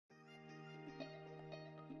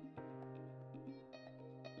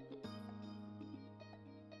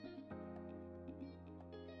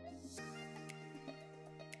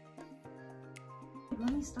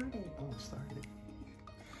let me start it. Oh, start it.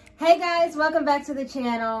 Hey guys, welcome back to the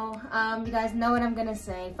channel. You guys know what I'm gonna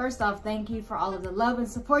say. First off, thank you for all of the love and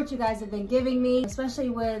support you guys have been giving me, especially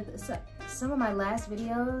with some of my last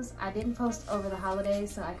videos. I didn't post over the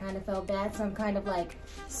holidays, so I kind of felt bad. So I'm kind of like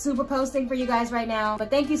super posting for you guys right now. But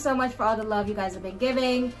thank you so much for all the love you guys have been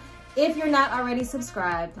giving. If you're not already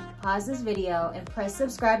subscribed, pause this video and press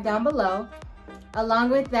subscribe down below. Along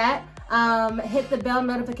with that, hit the bell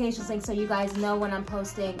notifications link so you guys know when I'm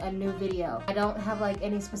posting a new video. I don't have like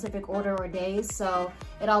any specific order or days, so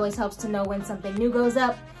it always helps to know when something new goes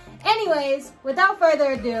up. Anyways, without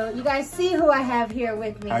further ado, you guys see who I have here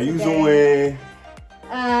with me How today. you doing?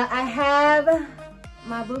 I have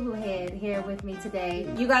my boo-boo head here with me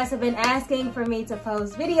today. You guys have been asking for me to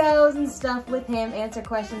post videos and stuff with him, answer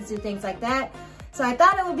questions, do things like that. So I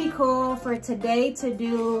thought it would be cool for today to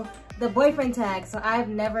do the boyfriend tag. So I've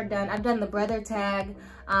done the brother tag,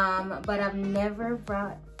 but I've never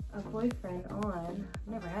brought a boyfriend on.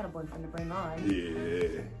 Never had a boyfriend to bring on.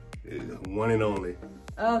 Yeah, it's one and only.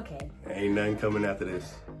 Okay. Ain't nothing coming after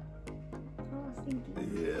this. Oh,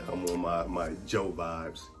 stinky. Yeah, I'm on my Joe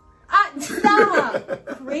vibes. Stop,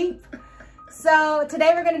 creep. So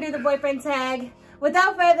today we're gonna do the boyfriend tag.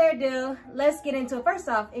 Without further ado, let's get into it. First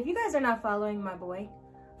off, if you guys are not following my boy,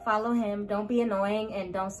 follow him. Don't be annoying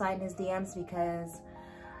and don't slide in his DMs because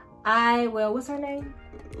I will, what's her name?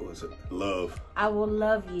 What's it? Love. I will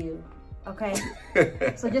love you, okay?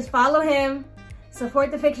 So just follow him,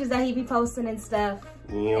 support the pictures that he be posting and stuff,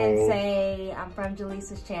 and say, I'm from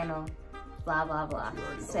JaLisa's channel, blah, blah, blah.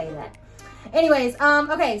 Say that. Anyways,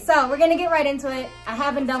 okay, so we're gonna get right into it. I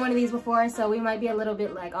haven't done one of these before, so we might be a little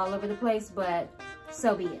bit like all over the place, but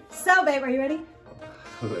so be it. So, babe, are you ready?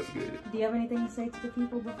 Let's get it. Do you have anything to say to the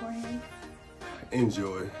people beforehand?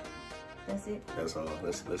 Enjoy. That's it? That's all.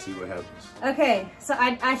 Let's see what happens. Okay, so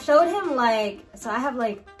I showed him so I have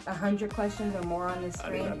like 100 questions or more on this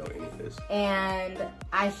screen. I did not know any of this. And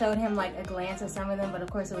I showed him like a glance at some of them, but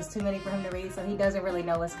of course it was too many for him to read, so he doesn't really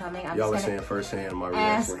know what's coming. I'm Y'all are just saying firsthand my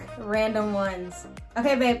ask reaction. random ones.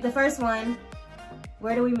 Okay, babe, the first one,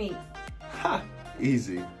 where do we meet? Ha!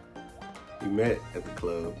 Easy. We met at the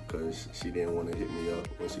club because she didn't want to hit me up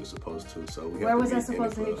when she was supposed to. So we Where was I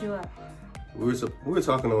supposed to hit you up? We were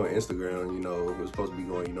talking on Instagram, you know, it was supposed to be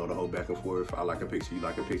going, you know, the whole back and forth. I like a picture, you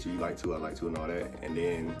like a picture, you like two, I like two, and all that. And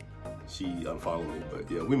then she unfollowed me.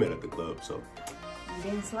 But yeah, we met at the club, so. You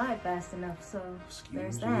didn't slide fast enough, so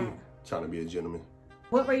there's Excuse that. me. Trying to be a gentleman.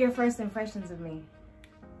 What were your first impressions of me?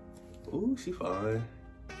 Ooh, she fine.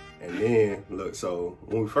 And then, look, so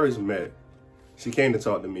when we first met, she came to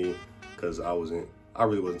talk to me because I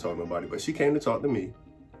really wasn't talking to nobody, but she came to talk to me.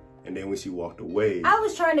 And then when she walked away, I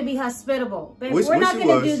was trying to be hospitable. Babe, we're not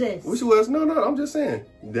gonna do this. Which was, no, I'm just saying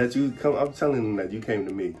that I'm telling them that you came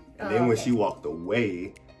to me. And then when okay. she walked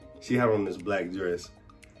away, she had on this black dress.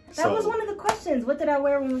 That was one of the questions. What did I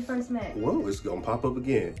wear when we first met? Well, it's gonna pop up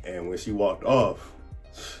again. And when she walked off,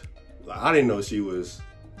 like, I didn't know she was,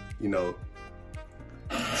 you know,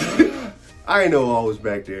 I didn't know I was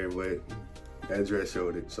back there, but that dress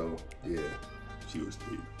showed it. So yeah, she was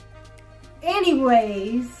deep.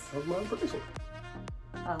 Anyways. That was my impression.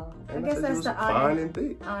 Oh, And I guess that's the fine and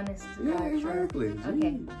thick. honest. Yeah, exactly.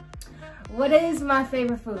 Okay. What is my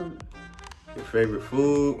favorite food? Your favorite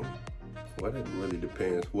food? Well, that really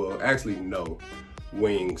depends. Well, actually, no.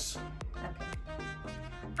 Wings.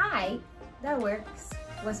 Okay. Alright, that works.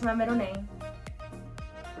 What's my middle name?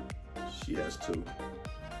 She has two.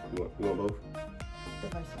 You want both? The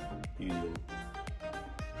first one. Eugene.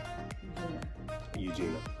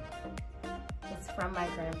 Eugenia. It's from my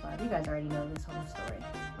grandfather. You guys already know this whole story.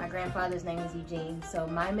 My grandfather's name is Eugene. So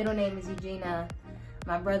my middle name is Eugenia.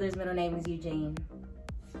 My brother's middle name is Eugene.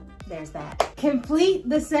 There's that. Complete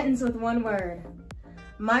the sentence with one word.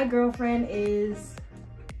 My girlfriend is...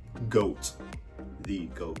 Goat. The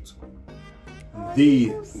goat. Oh,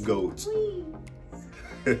 The so goat. sweet.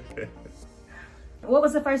 What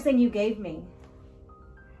was the first thing you gave me?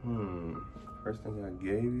 First thing I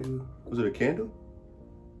gave you? Was it a candle?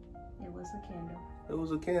 It was a candle. It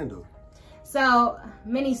was a candle. So,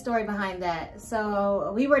 mini story behind that.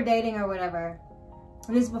 So, we were dating or whatever.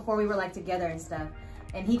 And this is before we were like together and stuff.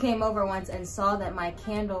 And he came over once and saw that my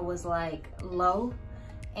candle was like low.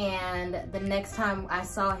 And the next time I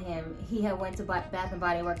saw him, he had went to Bath and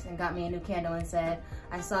Body Works and got me a new candle and said,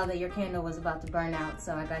 I saw that your candle was about to burn out,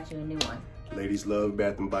 so I got you a new one. Ladies love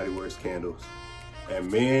Bath and Body Works candles. And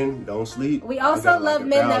men, don't sleep. We also love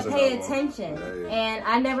men that pay 1,000 attention. Yeah. And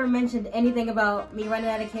I never mentioned anything about me running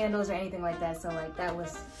out of candles or anything like that. So like that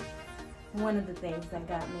was one of the things that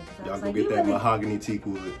got me. Y'all go get that mahogany teak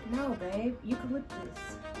wood. No, babe,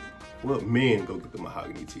 eucalyptus. Well, men go get the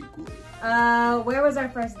mahogany tea good. Where was our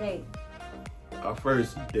first date? Our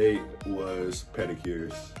first date was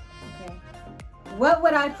pedicures. Okay. What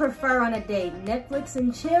would I prefer on a date? Netflix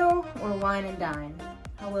and chill or wine and dine?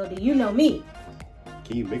 How well do you know me?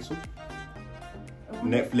 Can you mix them?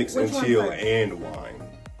 Netflix and chill and wine.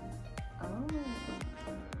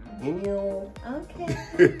 Oh.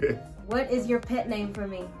 Okay. What is your pet name for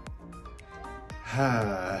me? Go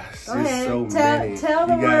ahead. So many. Tell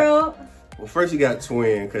the world. Well, first you got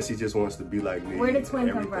Twin, because she just wants to be like me. Where did Twin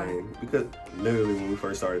come from? Because literally when we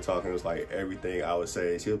first started talking, it was like everything I would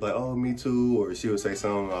say. She was like, oh, me too. Or she would say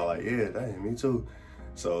something, I was like, yeah, dang, me too.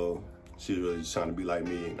 So she was really just trying to be like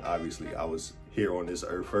me. And obviously I was here on this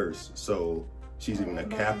earth first. So she's even a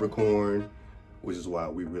Capricorn, which is why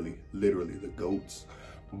we really, literally the goats.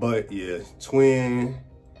 But yeah, Twin,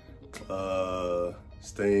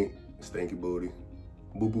 Stinky Booty,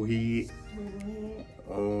 Boo Boo Head.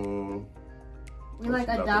 We like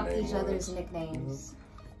adopt each other's nicknames.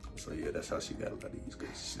 So yeah, that's how she got a lot of these,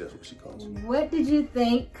 because that's what she calls me. What did you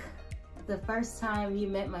think the first time you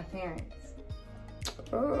met my parents?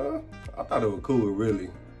 I thought it was cool, really.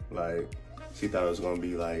 Like, she thought it was gonna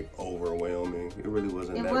be like overwhelming. It really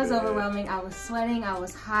wasn't. It was overwhelming. I was sweating. I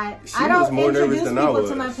was hot. I don't introduce people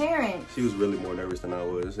to my parents. She was really more nervous than I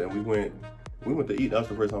was, and we went to eat. That was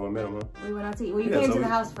the first time I met him, huh? We went out to eat. Well, you came to the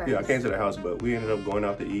house first. Yeah, I came to the house, but we ended up going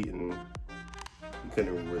out to eat, and you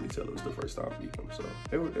couldn't even really tell it was the first time meeting them. So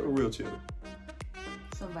they were real chill.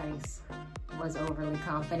 Somebody was overly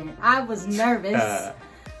confident. I was nervous.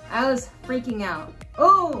 I was freaking out.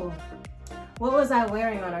 Oh, what was I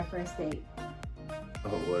wearing on our first date?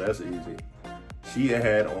 Oh, well, that's easy. She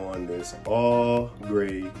had on this all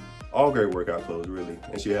gray workout clothes, really,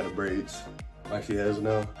 and she had the braids like she has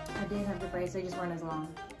now. I did have the braids, they just weren't as long.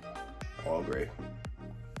 All gray.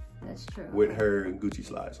 That's true. With her Gucci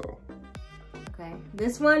slides on. Okay,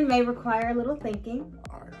 this one may require a little thinking.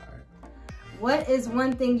 All right. What is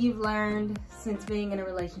one thing you've learned since being in a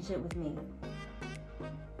relationship with me?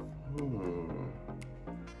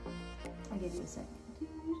 I'll give you a second.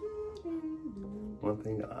 One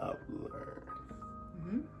thing I've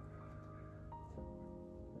learned.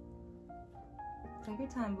 Take your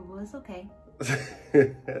time, boo-boo. It's okay.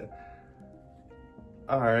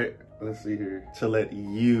 All right, let's see here. To let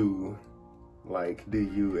you, like, do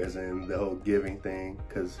you, as in the whole giving thing,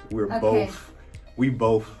 because we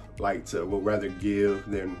both like to, would rather give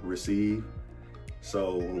than receive.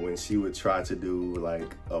 So when she would try to do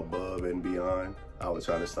like above and beyond, I would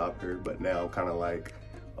try to stop her. But now I'm kind of like,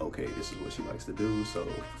 okay, this is what she likes to do, so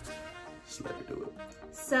just let her do it.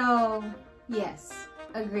 So yes,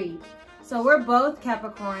 agreed. So we're both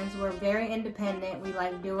Capricorns. We're very independent. We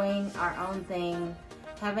like doing our own thing,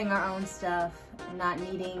 having our own stuff, not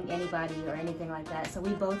needing anybody or anything like that. So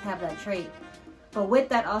we both have that trait. But with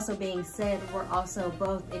that also being said, we're also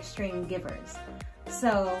both extreme givers.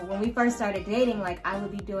 So when we first started dating, like I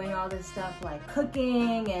would be doing all this stuff like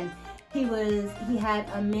cooking, and he had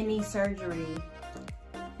a mini surgery.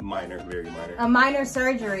 Minor, very minor. A minor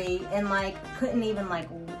surgery, and like couldn't even like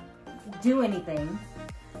do anything.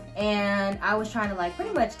 And I was trying to like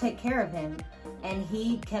pretty much take care of him, and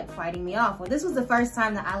he kept fighting me off. Well, this was the first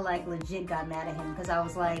time that I like legit got mad at him, because I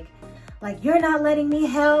was like you're not letting me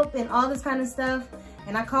help and all this kind of stuff.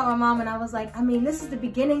 And I called my mom and I was like, I mean, this is the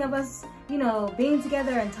beginning of us, you know, being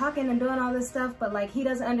together and talking and doing all this stuff, but like he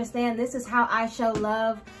doesn't understand, this is how I show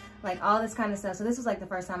love, like all this kind of stuff. So this was like the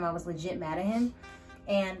first time I was legit mad at him.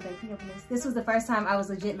 And this was the first time I was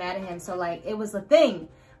legit mad at him. So like it was a thing,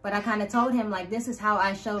 but I kind of told him like, this is how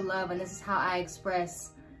I show love and this is how I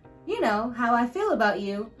express, you know, how I feel about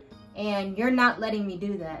you, and you're not letting me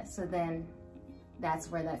do that. So then that's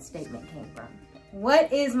where that statement came from.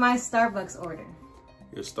 What is my Starbucks order?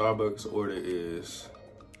 Your Starbucks order is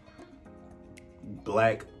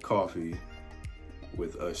black coffee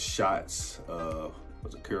with a shots of,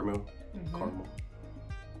 what's it, caramel? Caramel?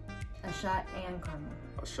 A shot and caramel.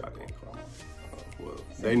 A shot and caramel. Well,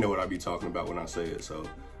 they know what I be talking about when I say it, so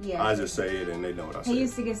yeah. I just say it and they know what I say. He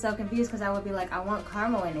used to get so confused because I would be like, I want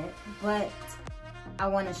caramel in it, but I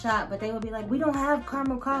want a shot, but they would be like, we don't have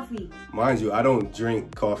caramel coffee. Mind you, I don't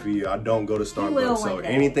drink coffee. I don't go to Starbucks. So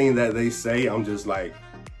anything that they say, I'm just like,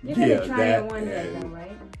 you're gonna try it one day though,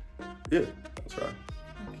 right? Yeah, that's right.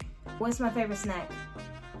 Okay. What's my favorite snack?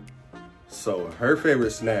 So her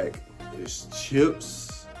favorite snack is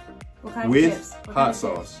chips with hot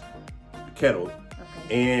sauce, kettle.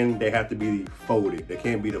 And they have to be folded. They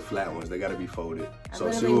can't be the flat ones. They got to be folded.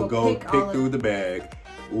 So she will go pick through the bag.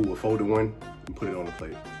 Ooh, a folded one, and put it on the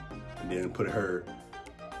plate. And then put her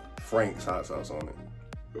Frank's hot sauce on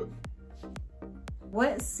it.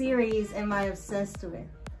 What series am I obsessed with?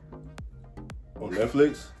 On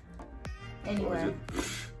Netflix? Anywhere.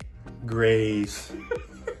 Grey's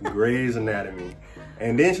Anatomy.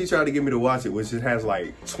 And then she tried to get me to watch it, which it has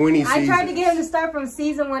like 20 seasons. I tried to get him to start from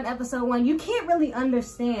season 1, episode 1. You can't really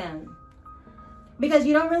understand. Because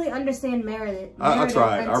you don't really understand Meredith. I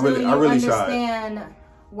tried. I really understand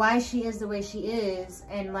why she is the way she is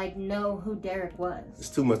and like know who Derek was. It's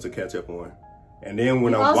too much to catch up on. And then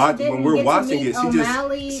when we're watching it,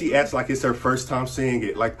 she acts like it's her first time seeing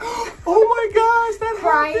it. Like, oh my gosh, that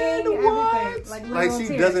happened. What? Like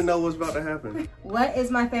she doesn't know what's about to happen. What is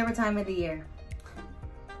my favorite time of the year?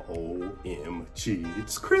 OMG,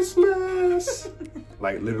 it's Christmas.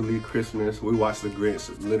 Like literally Christmas. We watch The Grinch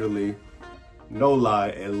literally, no lie,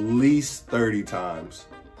 at least 30 times.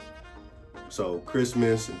 So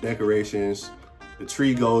Christmas, decorations, the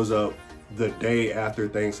tree goes up the day after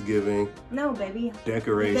Thanksgiving. No, baby.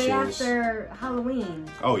 Decorations. The day after Halloween.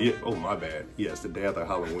 Oh, yeah. Oh, my bad. Yes, the day after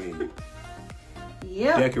Halloween.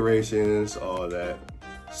 Yeah. Decorations, all that.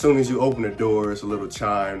 As soon as you open the door, it's a little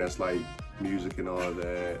chime that's like music and all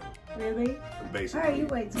that. Really? Basically. All right, you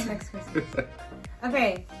wait till next Christmas.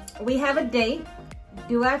 Okay, we have a date.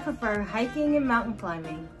 Do I prefer hiking and mountain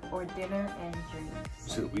climbing or dinner and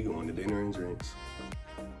drinks? Shit, we going to dinner and drinks.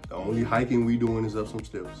 The only hiking we doing is up some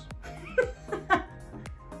steps.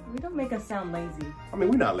 We don't make us sound lazy. I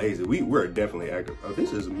mean, we're not lazy. We're definitely active. Oh,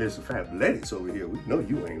 this is Miss Athletics over here. We know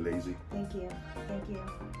you ain't lazy. Thank you. Thank you.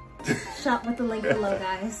 Shop with the link below,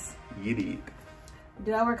 guys. You did.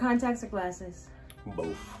 Do I wear contacts or glasses?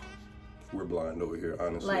 Both. We're blind over here,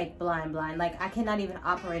 honestly. Like blind. Like I cannot even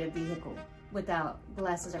operate a vehicle without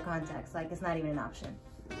glasses or contacts. Like it's not even an option.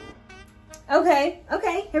 Okay,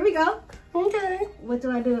 here we go. Okay. What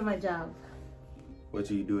do I do in my job? What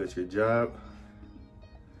do you do at your job?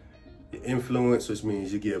 You influence, which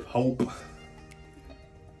means you give hope.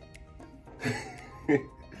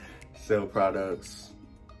 Sell products.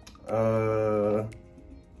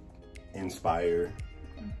 Inspire.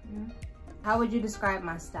 How would you describe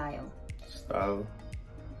my style?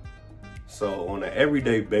 So on an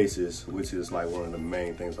everyday basis, which is like one of the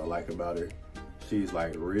main things I like about her, she's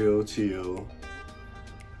like real chill.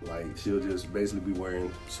 Like she'll just basically be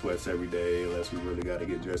wearing sweats every day unless we really got to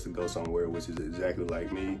get dressed to go somewhere, which is exactly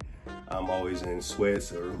like me. I'm always in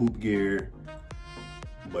sweats or hoop gear.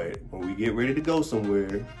 But when we get ready to go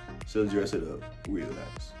somewhere, she'll dress it up real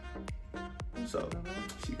nice. So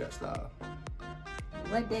she got style.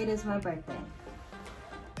 What date is my birthday?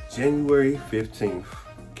 January 15th,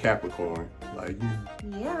 Capricorn. Like,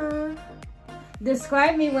 yeah.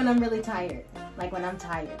 Describe me when I'm really tired. Like when I'm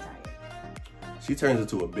tired. She turns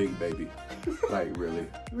into a big baby. Like, really.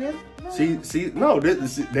 Really? No,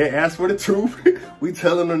 they ask for the truth. We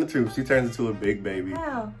telling them the truth. She turns into a big baby.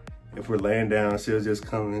 How? If we're laying down, she'll just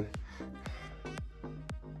come in,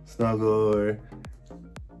 snuggle, or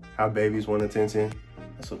how babies want attention.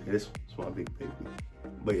 That's okay. It's my big baby.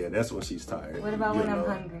 But yeah, that's when she's tired. What about when I'm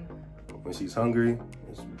hungry? When she's hungry,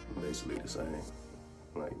 it's basically the same.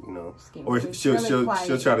 Like, you know, or really she'll try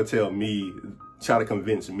to try to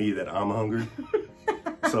convince me that I'm hungry.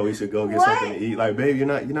 So we should go get something to eat. Like, babe, you're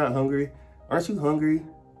not hungry? Aren't you hungry?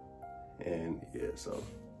 And yeah, so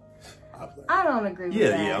I don't agree with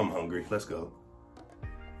that. Yeah, I'm hungry. Let's go.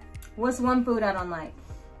 What's one food I don't like?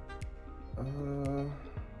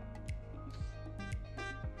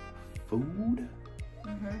 Food?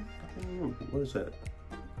 What is that?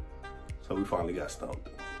 So we finally got stumped.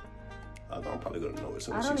 I'm probably gonna know as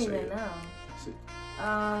soon as she says it. I don't even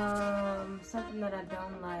know. Something that I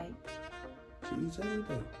don't like. She eats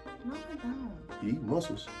everything. No, I don't. You eat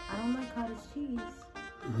mussels. I don't like cottage cheese.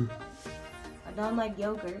 I don't like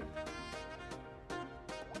yogurt.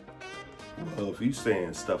 Well, if you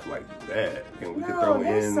saying stuff like that, then we could throw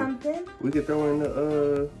in something. We could throw in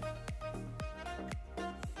the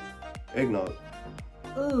eggnog.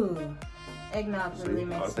 Ooh. Eggnog really makes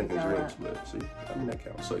me I was thinking drinks, but see, I mean that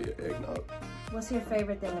counts. So yeah, eggnog. What's your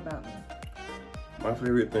favorite thing about me? My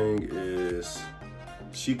favorite thing is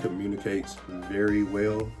she communicates very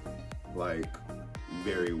well, like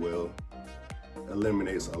very well.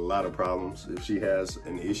 Eliminates a lot of problems. If she has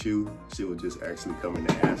an issue, she will just actually come in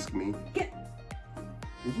and ask me. Did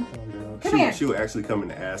you calm down? Come here. She will actually come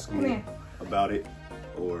in and ask me about it,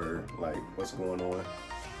 or like what's going on,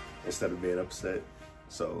 instead of being upset.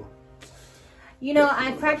 So, you know,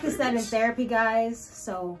 I practice that in therapy, guys.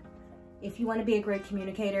 So if you want to be a great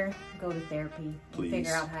communicator, go to therapy. Please.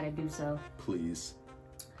 Figure out how to do so. Please.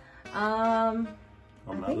 I'm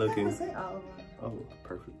not looking. That was it, all of them. Oh,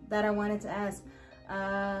 perfect. That I wanted to ask.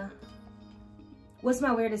 What's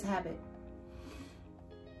my weirdest habit?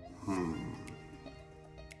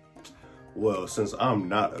 Well, since I'm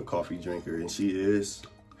not a coffee drinker and she is,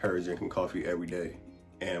 her drinking coffee every day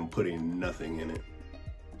and putting nothing in it.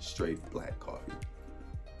 Straight black coffee.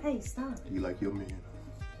 Hey, stop. You like your man?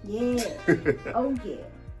 Yeah. Oh yeah.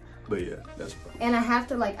 But yeah, that's fun. And I have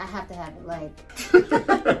to have it, like.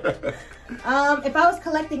 If I was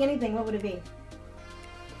collecting anything, what would it be?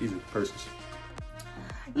 Easy, purses.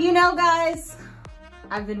 You know, guys,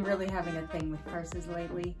 I've been really having a thing with purses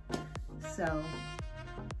lately. So,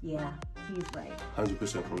 yeah, he's right.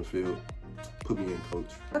 100% from the field. Put me in, coach.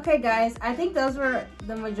 Okay, guys, I think those were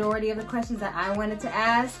the majority of the questions that I wanted to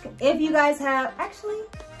ask. If you guys have, actually,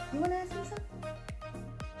 you want to ask me something?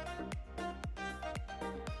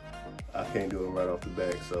 I can't do it right off the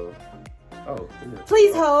bat, so. Oh, yeah.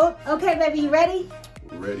 Please hold. Okay, baby, you ready?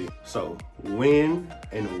 Ready. So, when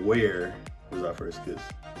and where was our first kiss?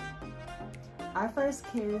 Our first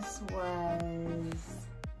kiss was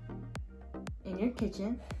in your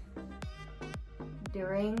kitchen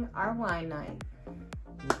during our wine night.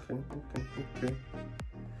 Okay.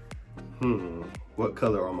 What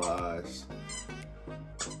color are my eyes?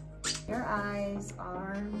 Your eyes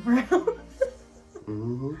are brown.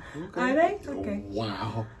 Okay. Are they? Okay.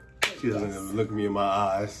 Wow. She doesn't even look me in my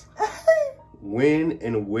eyes. When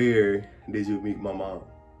and where did you meet my mom?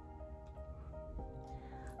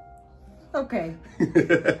 Okay.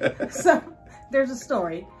 So, there's a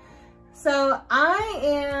story. So, I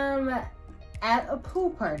am at a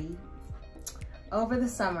pool party over the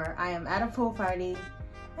summer. I am at a pool party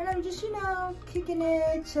and I'm just, you know, kicking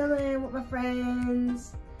it, chilling with my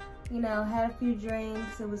friends. You know, had a few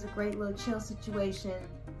drinks. It was a great little chill situation.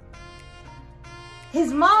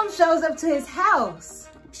 His mom shows up to his house.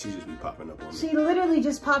 She just be popping up on me. She literally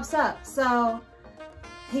just pops up. So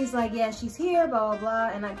he's like, yeah, she's here, blah, blah, blah.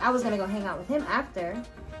 And I was gonna go hang out with him after.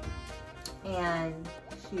 And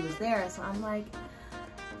she was there. So I'm like,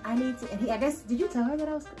 I need to, and I guess, did you tell her that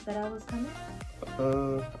I was coming?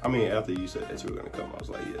 I mean, after you said that you were gonna come, I was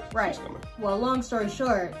like, yeah, right. She's coming. Well, long story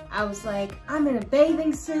short, I was like, I'm in a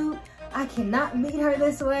bathing suit. I cannot meet her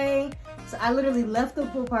this way. So I literally left the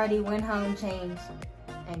pool party, went home, changed,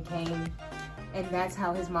 and came. And that's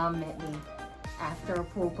how his mom met me, after a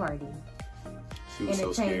pool party. She was in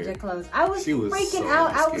so a change scared. of clothes. I was freaking so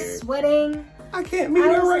out. I was scared. sweating. I can't meet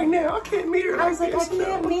her right now. I can't meet her like this. I was like, I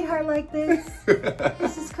can't meet her like this.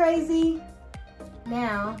 This is crazy.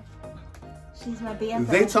 Now, she's my BFF.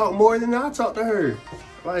 They talk more than I talk to her.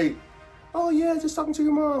 Like, oh yeah, just talking to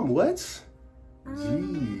your mom. What?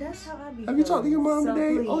 Jeez. That's how I be. Have you talked to your mom so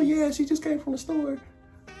today? please. Oh yeah, she just came from the store.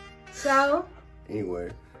 So?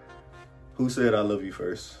 Anyway, who said I love you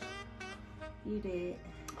first? You did.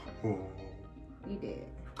 Oh. You did.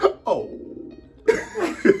 Oh.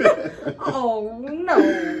 Oh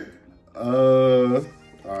no.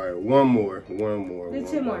 All right, one more. Do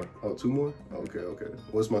two more. Oh, two more? Okay.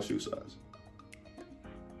 What's my shoe size?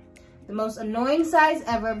 The most annoying size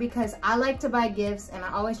ever, because I like to buy gifts and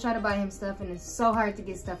I always try to buy him stuff and it's so hard to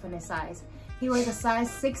get stuff in his size. He wears a size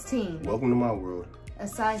 16. Welcome to my world. A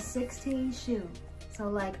size 16 shoe. So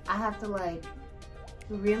like I have to like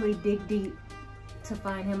really dig deep to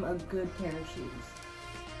find him a good pair of shoes.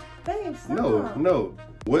 Babe, stop. No.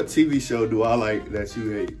 What TV show do I like that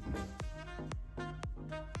you hate?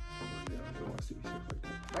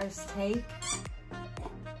 First Take.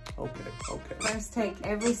 Okay. First Take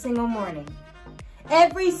every single morning.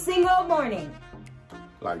 Every single morning.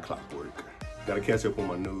 Like clockwork. Gotta catch up on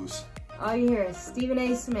my news. All you hear is Stephen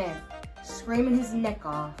A. Smith screaming his neck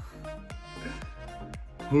off.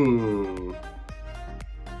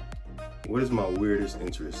 What is my weirdest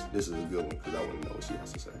interest? This is a good one because I want to know what she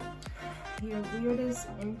has to say. Your weirdest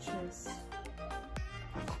interest.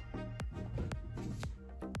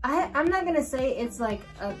 I'm not gonna say it's like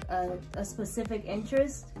a specific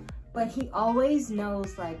interest, but he always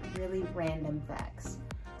knows like really random facts.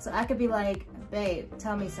 So I could be like, babe,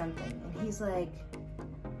 tell me something. And he's like,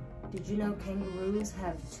 did you know kangaroos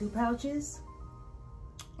have 2 pouches?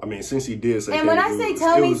 I mean, since he did say and when I say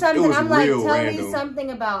tell me something, I'm like, tell random. me something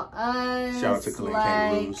about us. Shout out to Colleen like,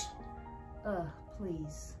 Kangaroos.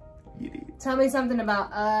 Please. You did. Tell me something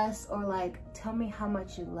about us, or like, tell me how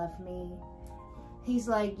much you love me. He's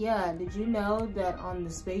like, yeah, did you know that on the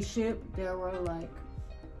spaceship there were like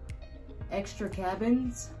extra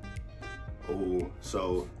cabins? Oh,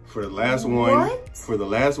 so for the last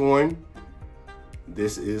one,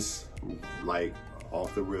 this is like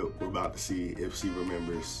off the rip. We're about to see if she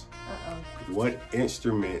remembers. What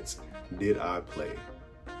instruments did I play?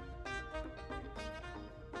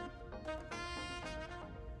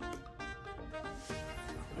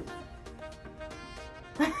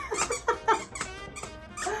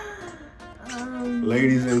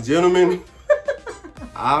 Ladies and gentlemen,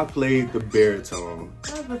 I played the baritone.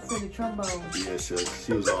 I was about to say the trombone. Yes,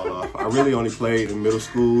 she was all off. I really only played in middle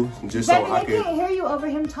school just Baby, so I could. I can't hear you over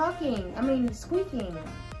him talking. I mean, squeaking.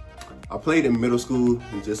 I played in middle school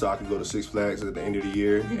just so I could go to Six Flags at the end of the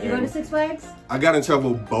year. Did you go to Six Flags? I got in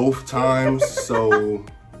trouble both times, so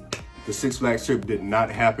the Six Flags trip did not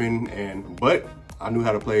happen. But I knew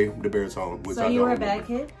how to play the baritone. So you were a bad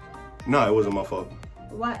kid? No, it wasn't my fault.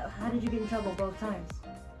 Why? How did you get in trouble both times?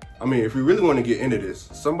 I mean, if we really want to get into this,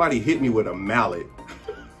 somebody hit me with a mallet,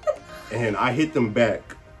 and I hit them back,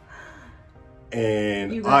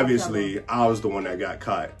 and obviously I was the one that got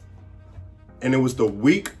caught. And it was the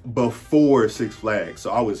week before Six Flags,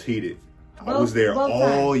 so I was heated. I was there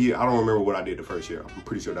all year. I don't remember what I did the first year. I'm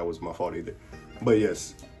pretty sure that was my fault either. But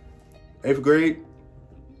yes, 8th grade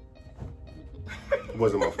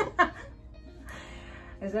wasn't my fault.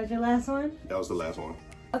 Is that your last one? That was the last one.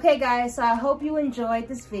 Okay guys, so I hope you enjoyed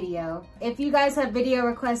this video. If you guys have video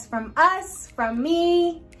requests from us, from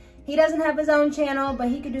me, he doesn't have his own channel, but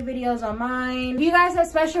he could do videos on mine. If you guys have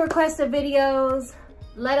special requests of videos,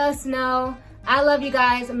 let us know. I love you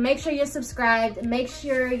guys. Make sure you're subscribed. Make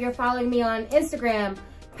sure you're following me on Instagram,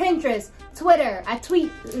 Pinterest, Twitter. I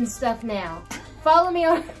tweet and stuff now. Follow me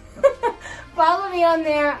on follow me on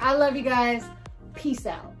there. I love you guys. Peace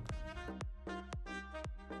out.